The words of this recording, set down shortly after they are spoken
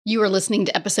You are listening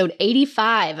to episode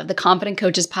 85 of the Confident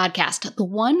Coaches podcast, the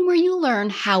one where you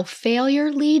learn how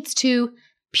failure leads to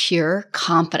pure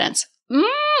confidence.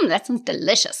 That sounds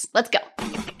delicious. Let's go.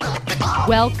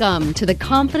 Welcome to the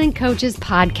Confident Coaches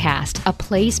podcast, a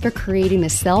place for creating the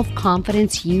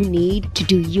self-confidence you need to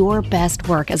do your best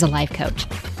work as a life coach.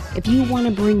 If you want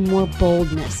to bring more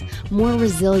boldness, more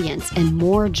resilience, and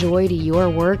more joy to your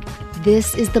work,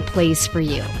 this is the place for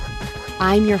you.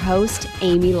 I'm your host,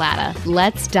 Amy Latta.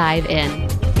 Let's dive in.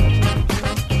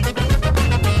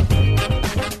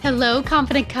 Hello,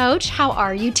 Confident Coach. How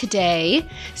are you today?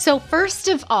 So first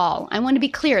of all, I want to be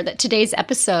clear that today's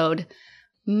episode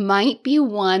might be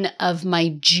one of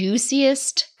my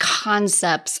juiciest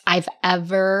concepts I've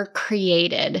ever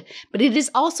created, but it is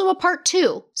also a part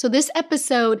 2. So this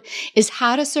episode is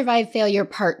How to Survive Failure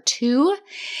Part 2.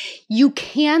 You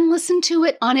can listen to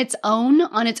it on its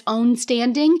own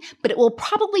standing, but it will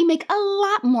probably make a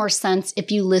lot more sense if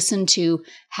you listen to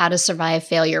How to Survive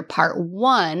Failure Part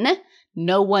 1.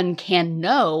 No One Can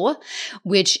Know,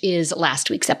 which is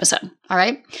last week's episode. All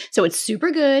right. So it's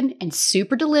super good and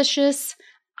super delicious.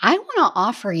 I want to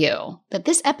offer you that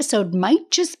this episode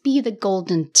might just be the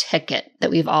golden ticket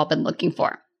that we've all been looking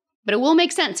for, but it will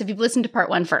make sense if you've listened to part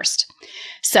 1 first.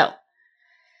 So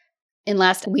in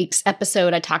last week's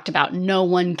episode, I talked about no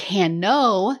one can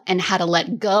know and how to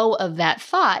let go of that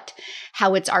thought,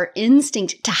 how it's our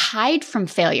instinct to hide from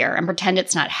failure and pretend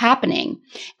it's not happening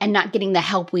and not getting the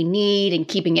help we need and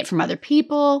keeping it from other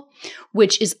people,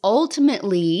 which is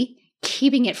ultimately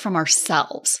keeping it from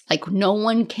ourselves. Like no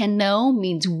one can know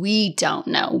means we don't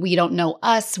know. We don't know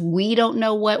us. We don't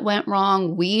know what went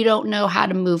wrong. We don't know how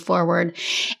to move forward.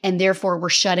 And therefore, we're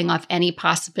shutting off any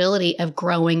possibility of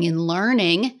growing and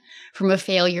learning from a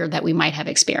failure that we might have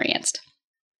experienced.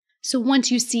 So once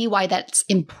you see why that's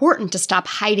important to stop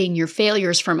hiding your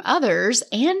failures from others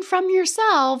and from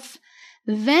yourself,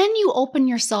 then you open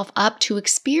yourself up to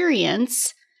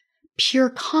experience pure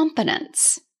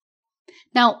confidence.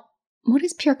 Now, what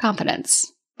is pure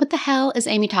confidence? What the hell is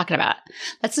Amy talking about?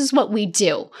 This is what we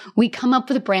do. We come up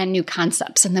with brand new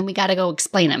concepts and then we got to go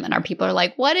explain them. And our people are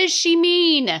like, what does she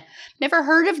mean? Never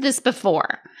heard of this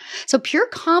before. So pure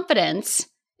confidence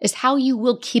is how you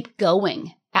will keep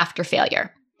going after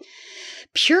failure.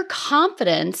 Pure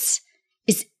confidence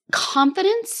is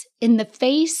confidence in the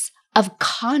face of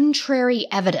contrary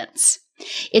evidence.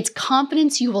 It's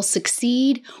confidence you will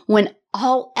succeed when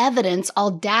all evidence,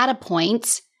 all data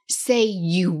points say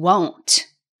you won't.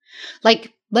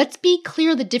 Like, let's be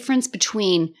clear the difference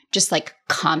between just like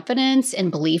confidence and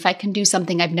belief I can do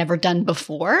something I've never done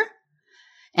before,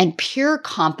 and pure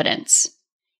confidence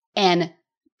and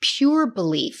pure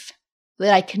belief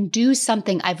that I can do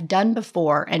something I've done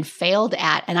before and failed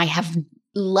at, and I have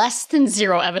less than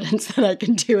zero evidence that I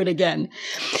can do it again.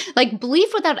 Like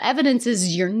belief without evidence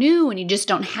is you're new and you just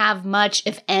don't have much,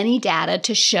 if any, data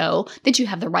to show that you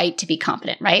have the right to be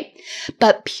confident, right?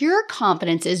 But pure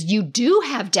confidence is you do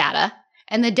have data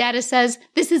and the data says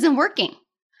this isn't working.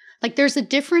 Like there's a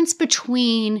difference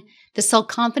between the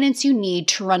self-confidence you need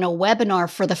to run a webinar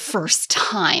for the first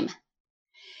time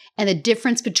and the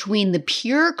difference between the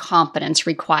pure confidence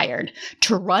required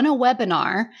to run a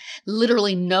webinar,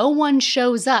 literally no one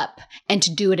shows up, and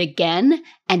to do it again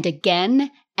and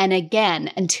again and again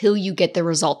until you get the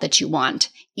result that you want,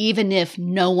 even if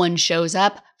no one shows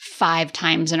up 5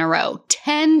 times in a row,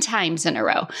 10 times in a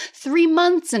row, 3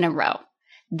 months in a row.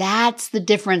 That's the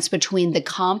difference between the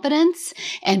confidence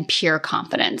and pure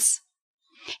confidence.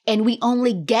 And we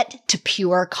only get to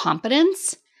pure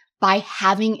confidence by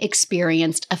having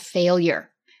experienced a failure.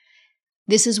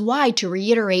 This is why, to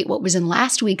reiterate what was in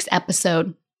last week's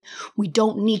episode, we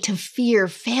don't need to fear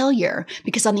failure,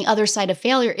 because on the other side of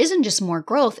failure isn't just more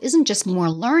growth, isn't just more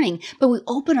learning, but we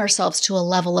open ourselves to a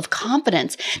level of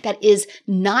confidence that is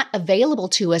not available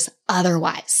to us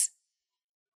otherwise.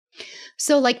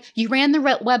 So like you ran the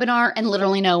webinar and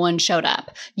literally no one showed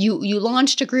up. You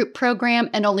launched a group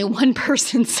program and only one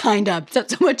person signed up.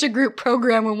 That's so much a group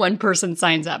program when one person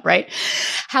signs up, right?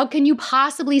 How can you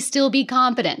possibly still be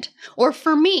confident? Or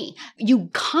for me, you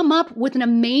come up with an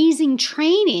amazing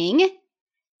training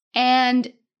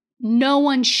and no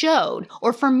one showed.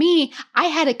 Or for me, I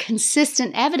had a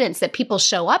consistent evidence that people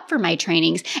show up for my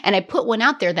trainings and I put one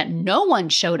out there that no one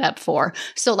showed up for.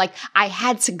 So like I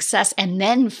had success and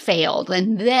then failed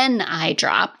and then I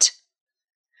dropped.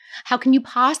 How can you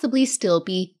possibly still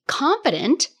be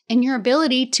confident in your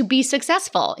ability to be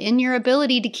successful, in your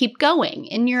ability to keep going,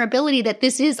 in your ability that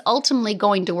this is ultimately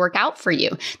going to work out for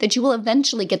you, that you will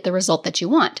eventually get the result that you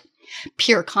want?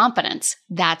 Pure confidence,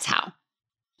 that's how.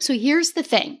 So here's the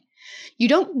thing. You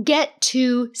don't get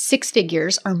to 6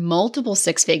 figures or multiple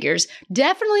 6 figures,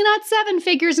 definitely not 7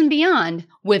 figures and beyond,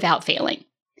 without failing.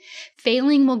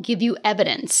 Failing will give you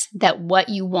evidence that what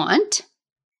you want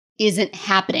isn't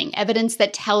happening, evidence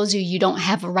that tells you you don't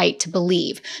have a right to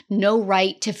believe, no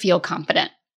right to feel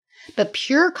confident. But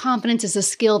pure confidence is a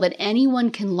skill that anyone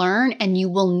can learn, and you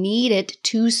will need it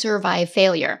to survive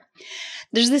failure.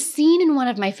 There's this scene in one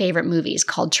of my favorite movies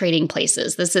called Trading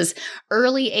Places. This is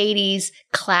early 80s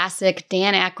classic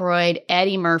Dan Aykroyd,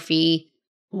 Eddie Murphy.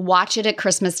 Watch it at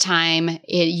Christmas time.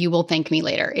 You will thank me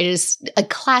later. It is a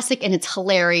classic and it's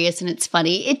hilarious and it's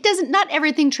funny. Not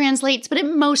everything translates, but it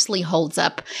mostly holds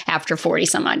up after 40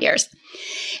 some odd years.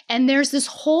 And there's this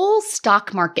whole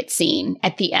stock market scene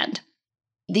at the end.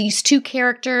 These two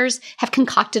characters have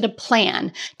concocted a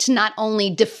plan to not only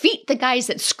defeat the guys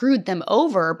that screwed them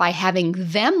over by having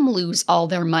them lose all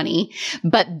their money,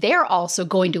 but they're also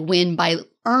going to win by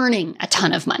earning a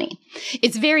ton of money.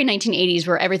 It's very 1980s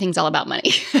where everything's all about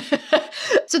money.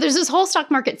 So there's this whole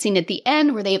stock market scene at the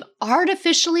end where they've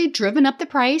artificially driven up the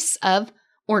price of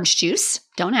orange juice.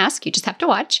 Don't ask, you just have to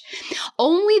watch.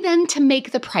 Only then to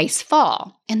make the price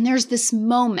fall. And there's this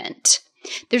moment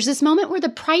where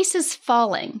the price is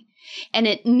falling and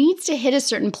it needs to hit a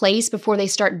certain place before they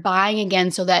start buying again,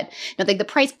 so that the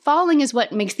price falling is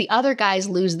what makes the other guys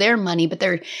lose their money. But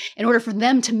in order for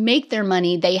them to make their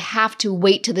money, they have to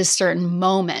wait to this certain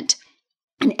moment.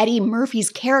 And Eddie Murphy's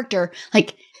character,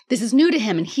 this is new to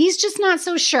him and he's just not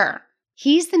so sure.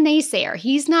 He's the naysayer.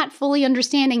 He's not fully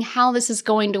understanding how this is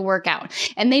going to work out.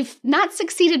 And they've not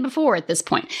succeeded before at this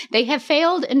point. They have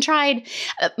failed and tried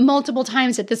multiple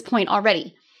times at this point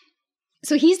already.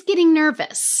 So he's getting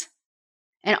nervous.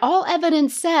 And all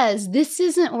evidence says this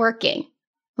isn't working.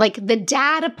 The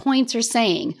data points are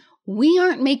saying, we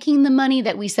aren't making the money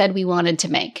that we said we wanted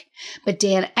to make. But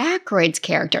Dan Aykroyd's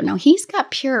character, now he's got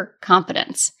pure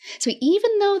confidence. So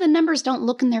even though the numbers don't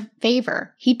look in their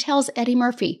favor, he tells Eddie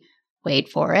Murphy, wait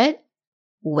for it,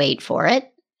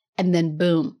 and then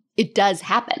boom, it does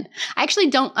happen. I actually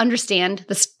don't understand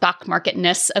the stock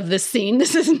market-ness of this scene.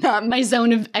 This is not my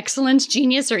zone of excellence,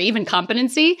 genius, or even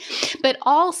competency, but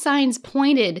all signs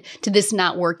pointed to this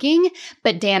not working,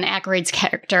 but Dan Aykroyd's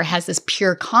character has this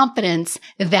pure confidence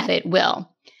that it will.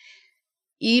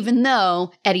 Even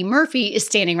though Eddie Murphy is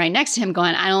standing right next to him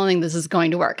going, I don't think this is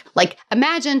going to work.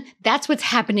 Imagine that's what's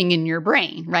happening in your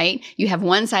brain, right? You have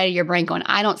one side of your brain going,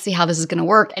 I don't see how this is going to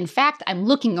work. In fact, I'm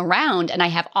looking around and I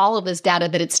have all of this data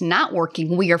that it's not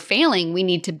working. We are failing. We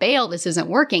need to bail. This isn't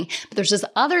working. But there's this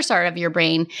other side of your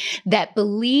brain that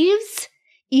believes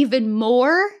even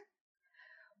more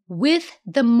with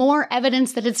the more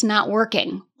evidence that it's not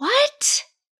working. What?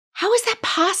 How is that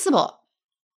possible?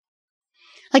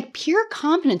 Pure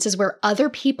confidence is where other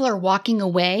people are walking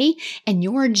away and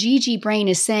your Gigi brain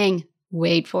is saying,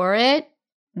 wait for it.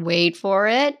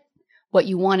 What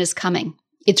you want is coming.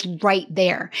 It's right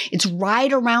there. It's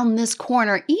right around this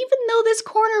corner, even though this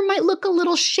corner might look a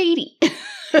little shady.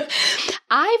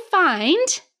 I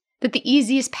find that the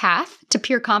easiest path to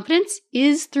pure confidence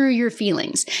is through your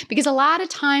feelings. Because a lot of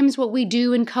times what we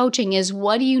do in coaching is,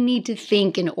 what do you need to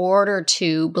think in order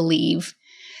to believe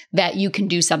that you can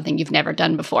do something you've never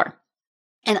done before?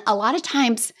 And a lot of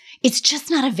times it's just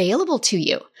not available to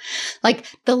you.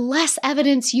 The less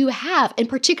evidence you have, and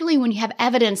particularly when you have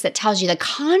evidence that tells you the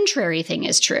contrary thing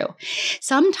is true,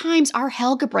 sometimes our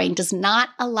Helga brain does not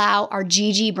allow our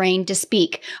Gigi brain to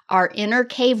speak. Our inner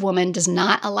cave woman does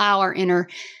not allow our inner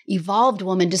evolved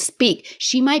woman to speak.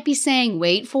 She might be saying,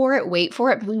 wait for it,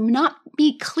 but we will not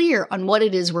be clear on what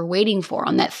it is we're waiting for,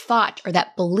 on that thought or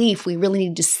that belief we really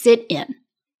need to sit in.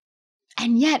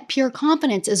 And yet, pure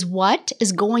confidence is what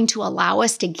is going to allow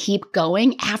us to keep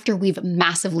going after we've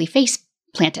massively face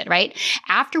planted, right?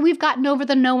 After we've gotten over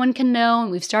the no one can know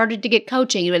and we've started to get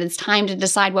coaching, but it's time to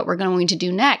decide what we're going to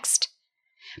do next.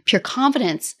 Pure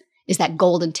confidence is that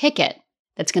golden ticket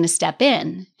that's going to step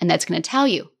in and that's going to tell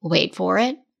you, wait for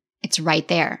it, it's right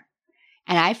there.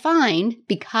 And I find,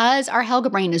 because our Helga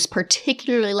brain is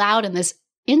particularly loud in this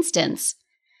instance,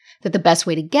 that the best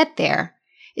way to get there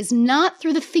is not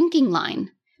through the thinking line,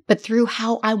 but through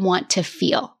how I want to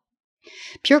feel.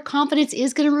 Pure confidence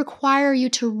is going to require you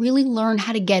to really learn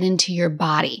how to get into your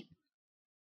body.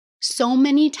 So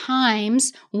many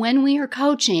times when we are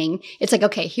coaching, it's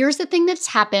okay, here's the thing that's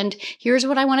happened. Here's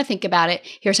what I want to think about it.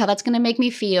 Here's how that's going to make me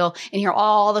feel. And here are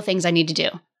all the things I need to do.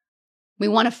 We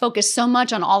want to focus so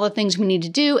much on all the things we need to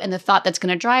do and the thought that's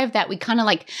going to drive that. We kind of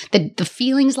the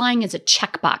feelings line is a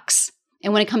checkbox.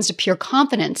 And when it comes to pure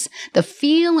confidence, the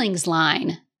feelings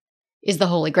line is the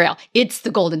Holy Grail. It's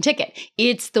the golden ticket.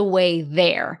 It's the way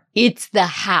there. It's the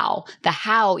how. The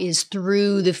how is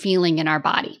through the feeling in our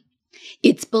body.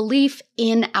 It's belief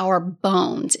in our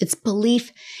bones. It's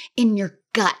belief in your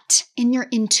gut, in your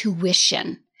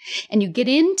intuition. And you get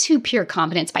into pure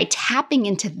confidence by tapping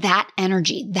into that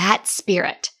energy, that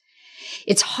spirit.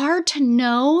 It's hard to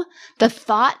know the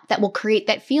thought that will create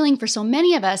that feeling for so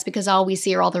many of us because all we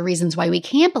see are all the reasons why we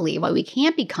can't believe, why we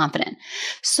can't be confident.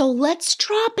 So let's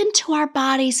drop into our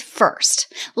bodies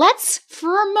first. Let's,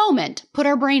 for a moment, put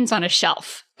our brains on a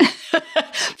shelf.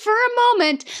 For a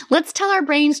moment, let's tell our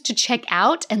brains to check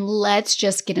out and let's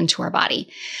just get into our body.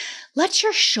 Let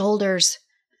your shoulders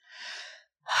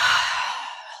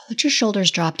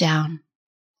drop down.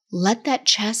 Let that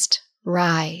chest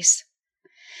rise.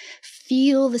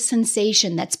 Feel the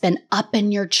sensation that's been up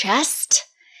in your chest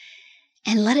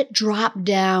and let it drop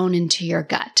down into your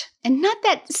gut. And not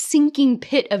that sinking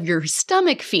pit of your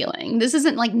stomach feeling. This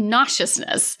isn't like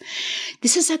nauseousness.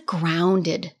 This is a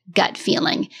grounded gut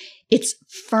feeling. It's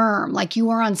firm, like you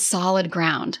are on solid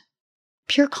ground.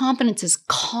 Pure confidence is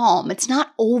calm. It's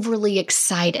not overly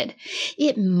excited.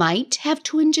 It might have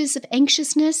twinges of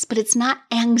anxiousness, but it's not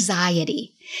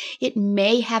anxiety. It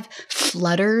may have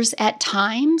flutters at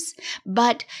times,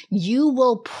 but you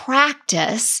will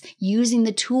practice using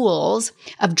the tools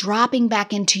of dropping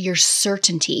back into your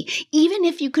certainty, even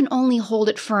if you can only hold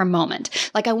it for a moment.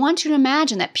 Like I want you to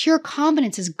imagine that pure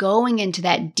confidence is going into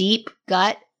that deep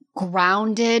gut,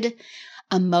 grounded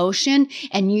emotion,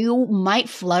 and you might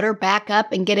flutter back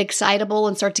up and get excitable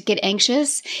and start to get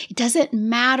anxious. It doesn't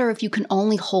matter if you can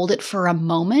only hold it for a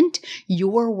moment.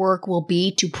 Your work will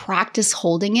be to practice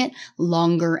holding it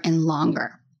longer and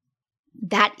longer.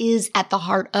 That is at the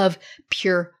heart of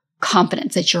pure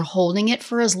confidence, that you're holding it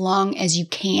for as long as you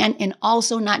can and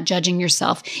also not judging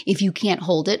yourself if you can't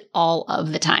hold it all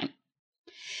of the time.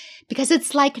 Because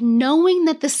it's like knowing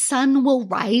that the sun will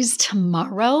rise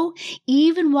tomorrow,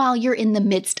 even while you're in the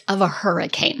midst of a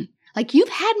hurricane. Like you've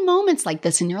had moments like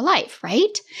this in your life,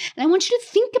 right? And I want you to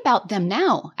think about them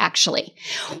now, actually.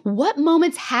 What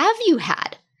moments have you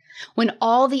had when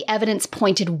all the evidence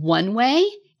pointed one way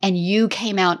and you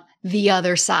came out the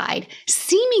other side,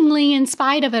 seemingly in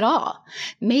spite of it all?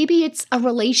 Maybe it's a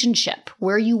relationship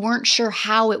where you weren't sure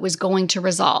how it was going to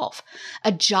resolve,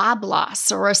 a job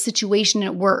loss or a situation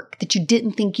at work that you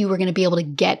didn't think you were going to be able to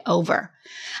get over.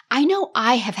 I know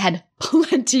I have had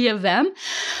plenty of them,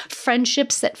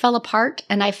 friendships that fell apart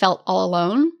and I felt all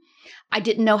alone. I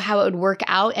didn't know how it would work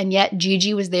out, and yet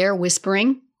Gigi was there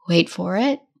whispering, wait for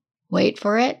it, wait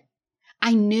for it.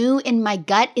 I knew in my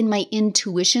gut, in my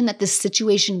intuition, that this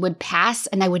situation would pass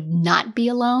and I would not be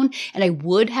alone and I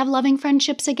would have loving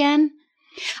friendships again.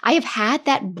 I have had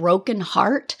that broken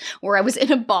heart where I was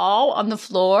in a ball on the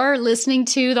floor listening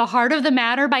to The Heart of the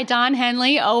Matter by Don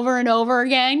Henley over and over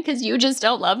again because you just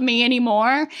don't love me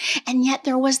anymore. And yet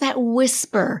there was that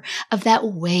whisper of that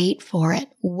wait for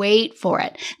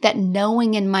it, that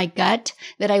knowing in my gut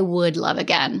that I would love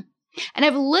again. And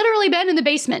I've literally been in the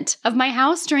basement of my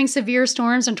house during severe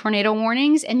storms and tornado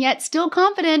warnings, and yet still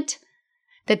confident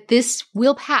that this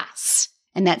will pass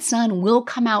and that sun will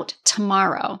come out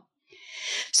tomorrow.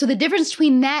 So the difference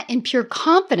between that and pure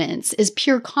confidence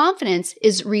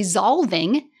is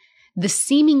resolving the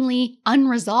seemingly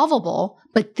unresolvable,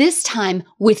 but this time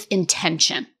with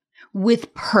intention,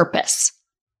 with purpose.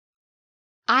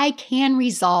 I can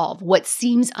resolve what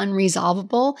seems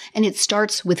unresolvable, and it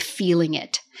starts with feeling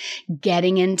it,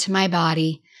 getting into my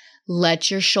body. Let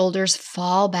your shoulders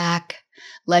fall back.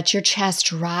 Let your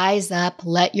chest rise up.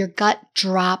 Let your gut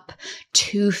drop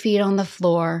 2 feet on the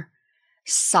floor,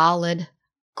 solid,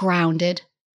 grounded.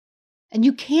 And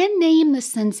you can name the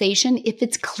sensation if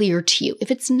it's clear to you. If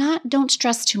it's not, don't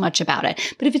stress too much about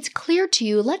it. But if it's clear to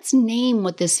you, let's name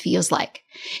what this feels like.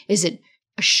 Is it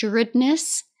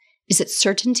assuredness? Is it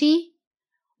certainty?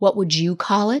 What would you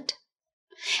call it?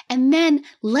 And then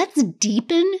let's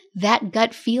deepen that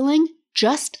gut feeling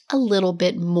just a little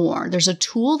bit more. There's a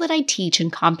tool that I teach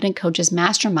in Confident Coaches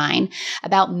Mastermind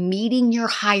about meeting your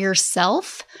higher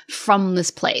self from this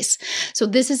place. So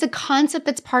this is a concept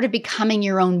that's part of becoming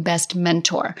your own best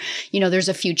mentor. You know, there's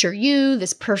a future you,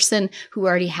 this person who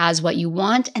already has what you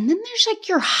want, and then there's like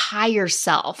your higher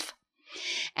self.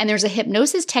 And there's a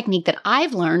hypnosis technique that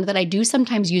I've learned that I do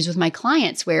sometimes use with my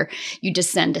clients where you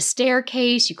descend a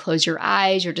staircase, you close your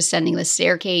eyes, you're descending the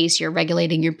staircase, you're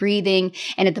regulating your breathing.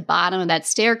 And at the bottom of that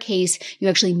staircase, you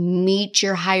actually meet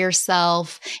your higher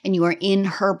self and you are in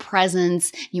her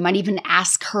presence. You might even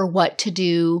ask her what to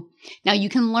do. Now, you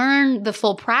can learn the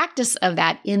full practice of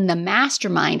that in the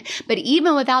mastermind, but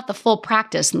even without the full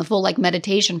practice and the full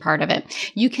meditation part of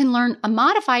it, you can learn a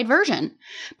modified version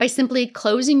by simply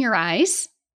closing your eyes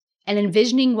and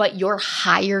envisioning what your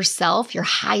higher self, your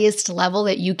highest level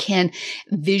that you can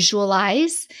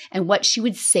visualize, and what she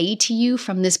would say to you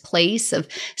from this place of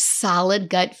solid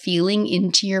gut feeling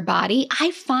into your body.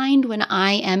 I find when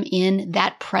I am in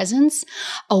that presence,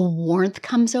 a warmth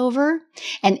comes over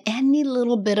and any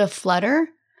little bit of flutter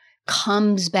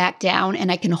comes back down,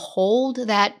 and I can hold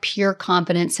that pure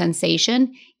confident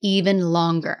sensation even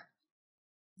longer.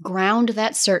 Ground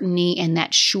that certainty and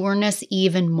that sureness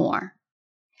even more.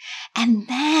 And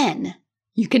then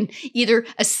you can either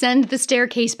ascend the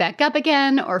staircase back up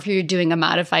again, or if you're doing a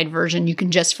modified version, you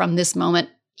can just from this moment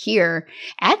here,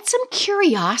 add some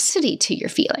curiosity to your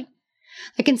feeling.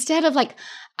 Instead of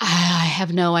I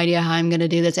have no idea how I'm going to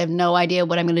do this. I have no idea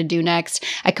what I'm going to do next.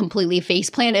 I completely face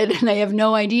planted and I have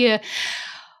no idea.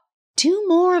 Do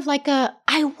more of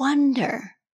I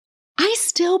wonder. I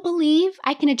still believe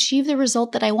I can achieve the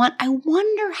result that I want. I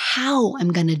wonder how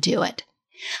I'm going to do it.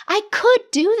 I could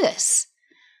do this.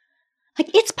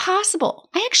 It's possible.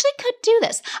 I actually could do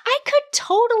this. I could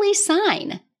totally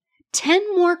sign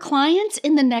 10 more clients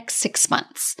in the next 6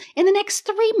 months, in the next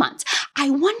 3 months.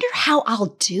 I wonder how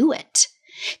I'll do it.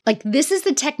 This is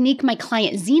the technique my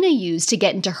client Zena used to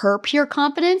get into her pure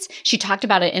confidence. She talked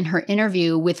about it in her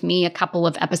interview with me a couple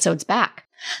of episodes back.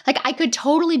 I could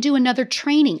totally do another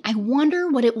training. I wonder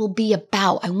what it will be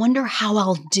about. I wonder how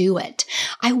I'll do it.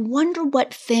 I wonder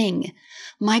what thing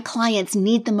my clients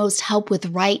need the most help with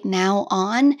right now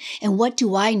on, and what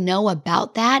do I know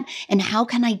about that, and how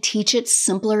can I teach it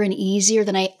simpler and easier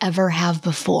than I ever have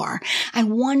before? I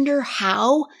wonder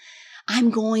how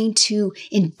I'm going to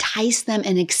entice them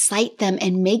and excite them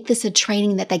and make this a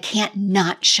training that they can't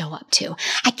not show up to.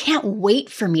 I can't wait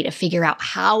for me to figure out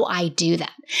how I do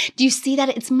that. Do you see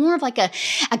that? It's more of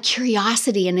a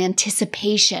curiosity and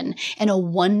anticipation and a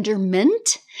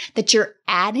wonderment that you're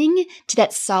adding to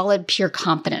that solid, pure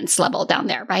confidence level down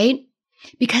there, right?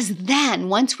 Because then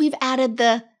once we've added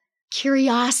the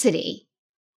curiosity,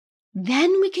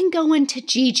 then we can go into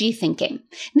GG thinking.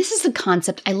 This is a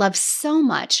concept I love so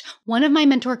much. One of my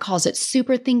mentors calls it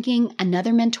super thinking.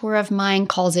 Another mentor of mine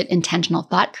calls it intentional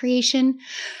thought creation.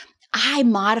 I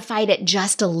modified it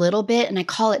just a little bit and I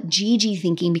call it GG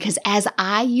thinking because as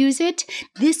I use it,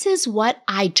 this is what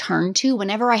I turn to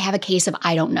whenever I have a case of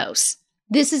I don't knows.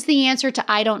 This is the answer to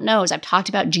I don't knows. I've talked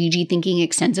about GG thinking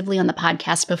extensively on the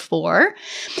podcast before,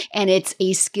 and it's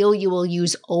a skill you will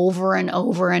use over and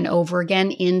over and over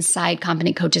again inside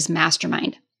Confident Coach's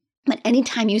Mastermind. But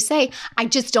anytime you say, I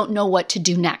just don't know what to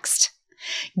do next,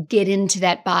 get into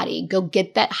that body, go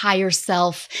get that higher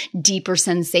self, deeper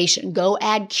sensation, go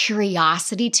add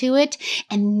curiosity to it,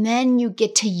 and then you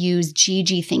get to use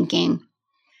GG thinking.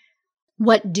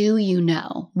 What do you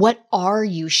know? What are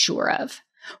you sure of?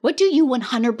 What do you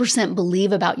 100%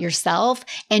 believe about yourself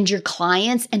and your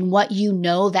clients and what you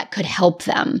know that could help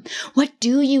them? What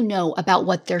do you know about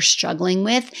what they're struggling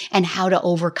with and how to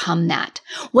overcome that?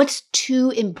 What's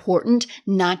too important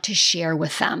not to share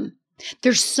with them?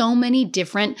 There's so many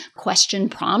different question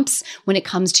prompts when it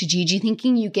comes to GG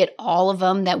thinking. You get all of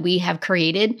them that we have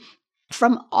created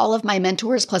from all of my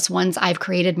mentors, plus ones I've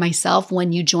created myself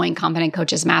when you join Confident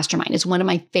Coach's Mastermind. It's one of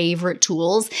my favorite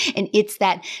tools, and it's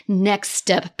that next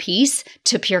step piece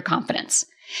to pure confidence.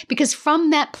 Because from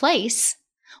that place,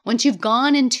 once you've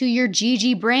gone into your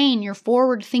GG brain, your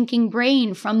forward-thinking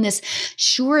brain, from this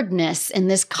sureness and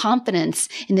this confidence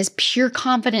in this pure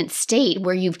confident state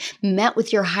where you've met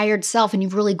with your higher self and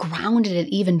you've really grounded it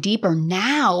even deeper,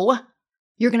 now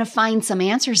you're going to find some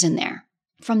answers in there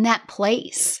from that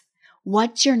place.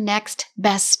 What's your next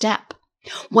best step?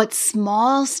 What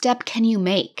small step can you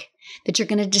make that you're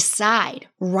going to decide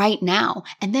right now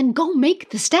and then go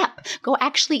make the step? Go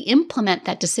actually implement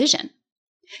that decision.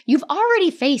 You've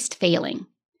already faced failing.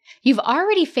 You've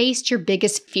already faced your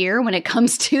biggest fear when it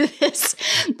comes to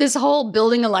this whole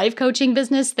building a life coaching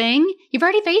business thing. You've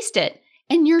already faced it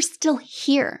and you're still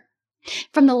here.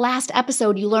 From the last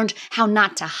episode, you learned how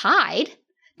not to hide,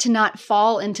 to not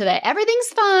fall into the everything's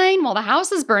fine while the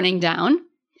house is burning down,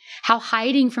 how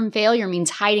hiding from failure means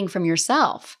hiding from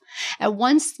yourself. And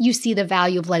once you see the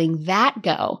value of letting that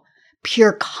go,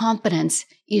 pure confidence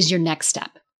is your next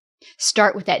step.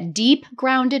 Start with that deep,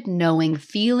 grounded, knowing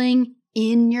feeling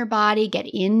in your body. Get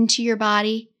into your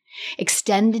body.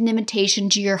 Extend an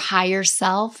invitation to your higher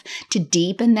self to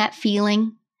deepen that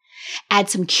feeling. Add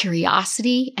some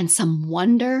curiosity and some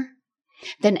wonder.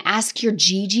 Then ask your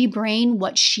Gigi brain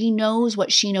what she knows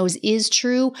is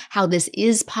true, how this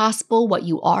is possible, what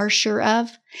you are sure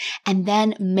of, and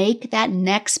then make that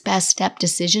next best step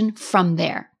decision from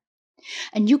there.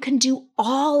 And you can do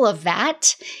all of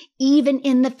that even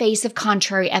in the face of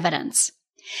contrary evidence.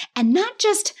 And not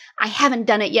just, I haven't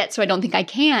done it yet, so I don't think I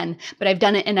can, but I've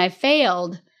done it and I've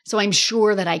failed, so I'm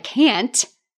sure that I can't.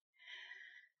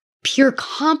 Pure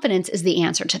confidence is the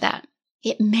answer to that.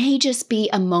 It may just be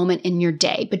a moment in your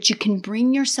day, but you can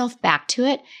bring yourself back to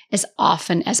it as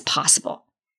often as possible.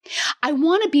 I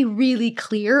want to be really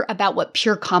clear about what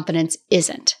pure confidence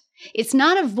isn't. It's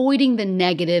not avoiding the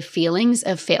negative feelings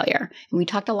of failure. And we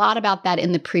talked a lot about that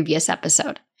in the previous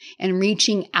episode. And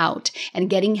reaching out and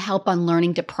getting help on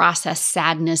learning to process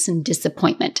sadness and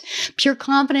disappointment. Pure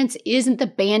confidence isn't the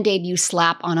Band-Aid you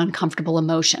slap on uncomfortable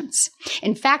emotions.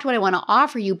 In fact, what I want to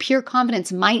offer you, pure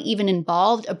confidence might even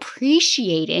involve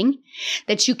appreciating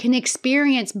that you can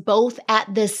experience both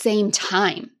at the same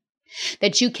time.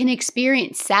 That you can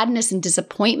experience sadness and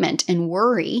disappointment and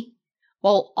worry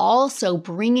while also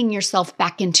bringing yourself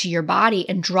back into your body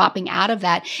and dropping out of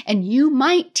that. And you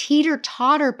might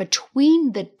teeter-totter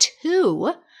between the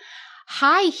two.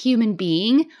 Hi, human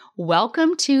being.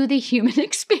 Welcome to the human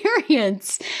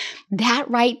experience. That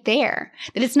right there.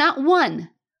 That it's not one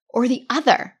or the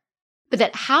other, but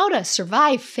that how to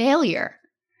survive failure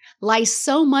lies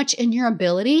so much in your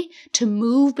ability to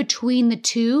move between the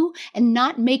two and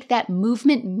not make that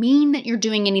movement mean that you're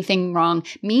doing anything wrong,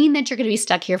 mean that you're going to be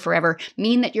stuck here forever,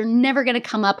 mean that you're never going to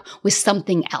come up with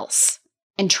something else.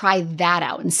 And try that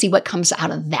out and see what comes out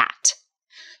of that.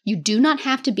 You do not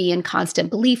have to be in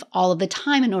constant belief all of the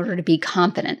time in order to be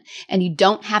confident. And you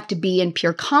don't have to be in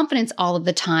pure confidence all of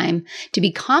the time to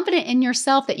be confident in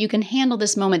yourself that you can handle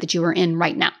this moment that you are in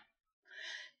right now.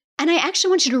 And I actually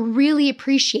want you to really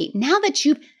appreciate, now that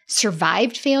you've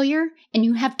survived failure and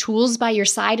you have tools by your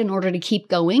side in order to keep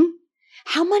going,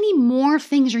 how many more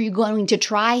things are you going to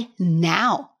try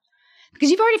now?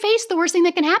 Because you've already faced the worst thing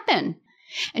that can happen.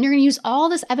 And you're going to use all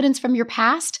this evidence from your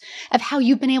past of how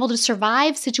you've been able to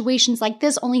survive situations like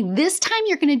this, only this time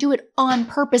you're going to do it on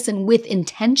purpose and with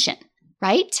intention,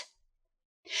 right?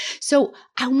 So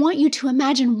I want you to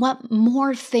imagine what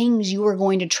more things you are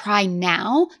going to try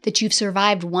now that you've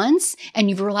survived once and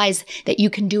you've realized that you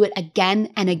can do it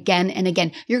again and again and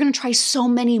again. You're going to try so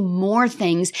many more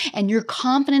things and your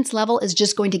confidence level is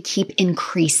just going to keep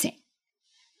increasing.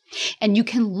 And you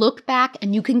can look back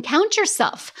and you can count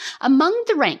yourself among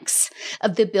the ranks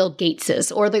of the Bill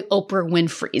Gateses or the Oprah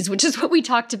Winfreys, which is what we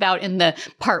talked about in the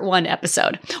part 1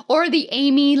 episode, or the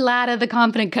Amy Latta, the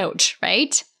confident coach,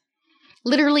 right?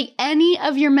 Literally any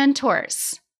of your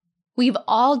mentors. We've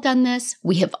all done this.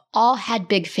 We have all had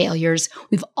big failures.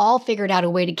 We've all figured out a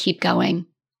way to keep going.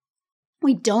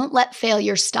 We don't let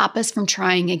failure stop us from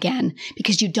trying again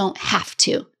because you don't have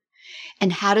to.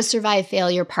 And How to Survive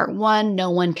Failure Part 1, No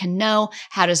One Can Know.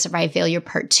 How to Survive Failure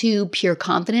Part 2, Pure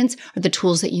Confidence are the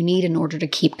tools that you need in order to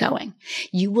keep going.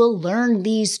 You will learn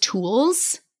these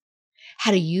tools,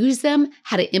 how to use them,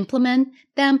 how to implement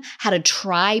them, how to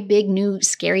try big, new,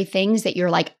 scary things that you're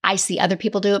like, I see other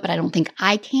people do it, but I don't think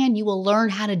I can. You will learn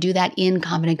how to do that in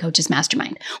Confident Coaches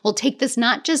Mastermind. We'll take this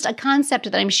not just a concept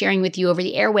that I'm sharing with you over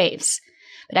the airwaves,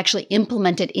 but actually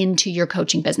implement it into your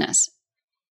coaching business.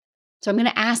 So I'm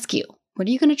going to ask you, what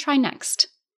are you going to try next?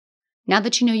 Now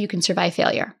that you know you can survive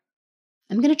failure,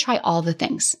 I'm going to try all the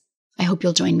things. I hope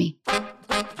you'll join me.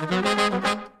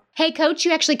 Hey, coach,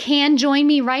 you actually can join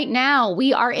me right now.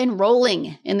 We are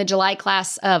enrolling in the July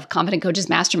class of Confident Coaches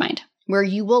Mastermind, where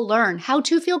you will learn how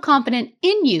to feel confident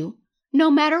in you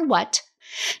no matter what,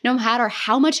 no matter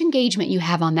how much engagement you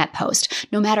have on that post,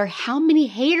 no matter how many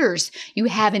haters you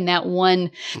have in that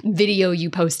one video you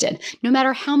posted, no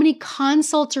matter how many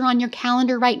consults are on your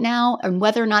calendar right now and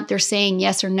whether or not they're saying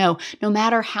yes or no, no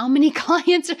matter how many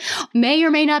clients may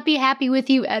or may not be happy with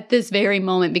you at this very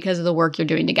moment because of the work you're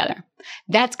doing together.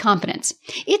 That's confidence.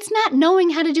 It's not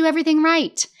knowing how to do everything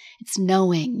right. It's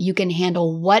knowing you can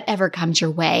handle whatever comes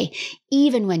your way,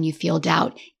 even when you feel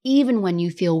doubt, even when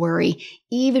you feel worry,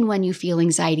 even when you feel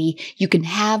anxiety. You can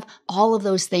have all of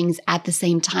those things at the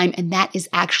same time, and that is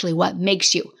actually what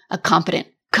makes you a confident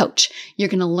coach. You're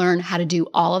going to learn how to do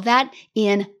all of that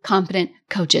in Confident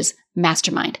Coaches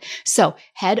Mastermind. So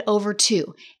head over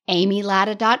to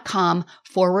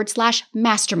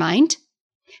amylatta.com/mastermind.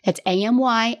 That's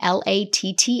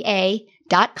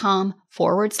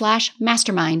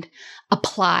amylatta.com/mastermind.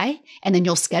 Apply, and then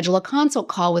you'll schedule a consult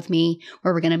call with me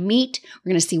where we're going to meet.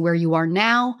 We're going to see where you are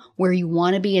now, where you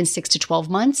want to be in 6 to 12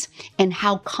 months, and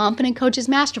how Confident Coaches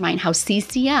Mastermind, how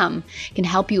CCM can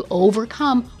help you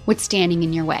overcome what's standing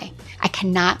in your way. I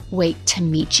cannot wait to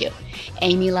meet you.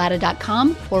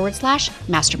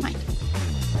 amylatta.com/mastermind.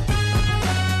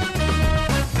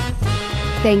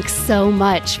 Thanks so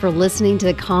much for listening to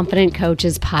the Confident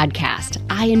Coaches podcast.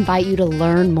 I invite you to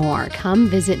learn more. Come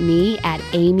visit me at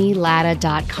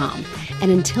amylatta.com.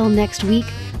 And until next week,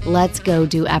 let's go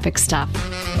do epic stuff.